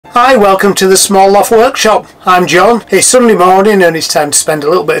Hi, welcome to the Small Loft Workshop. I'm John. It's Sunday morning and it's time to spend a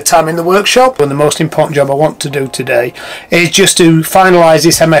little bit of time in the workshop. And the most important job I want to do today is just to finalise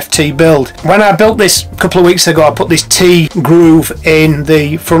this MFT build. When I built this a couple of weeks ago, I put this T groove in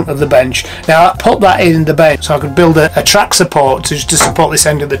the front of the bench. Now I put that in the bench so I could build a track support to support this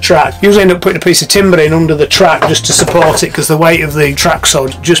end of the track. Usually end up putting a piece of timber in under the track just to support it because the weight of the track saw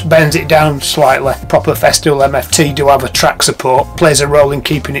just bends it down slightly. Proper Festool MFT do have a track support, plays a role in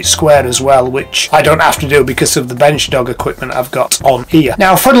keeping it square as well, which I don't have to do because of the bench dog equipment I've got on here.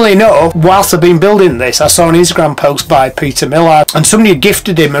 Now funnily enough, whilst I've been building this, I saw an Instagram post by Peter Millard and somebody had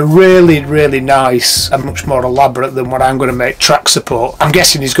gifted him a really nice and much more elaborate than what I'm going to make track support. I'm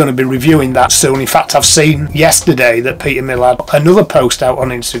guessing he's going to be reviewing that soon. In fact, I've seen yesterday that Peter Millard put another post out on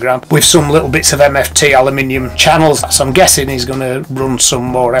Instagram with some little bits of MFT aluminium channels, so I'm guessing he's going to run some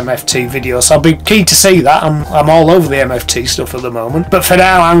more MFT videos. So I'll be keen to see that. I'm all over the MFT stuff at the moment, but for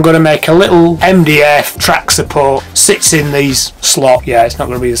now I'm going to make a little MDF track support, sits in these slots. Yeah, it's not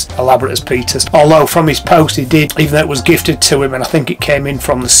going to be as elaborate as Peter's, although from his post he did, even though it was gifted to him and I think it came in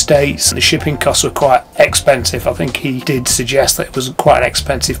from the States, the shipping costs were quite expensive. I think he did suggest that it was quite an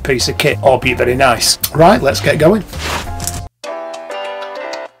expensive piece of kit, albeit very nice. Right, let's get going.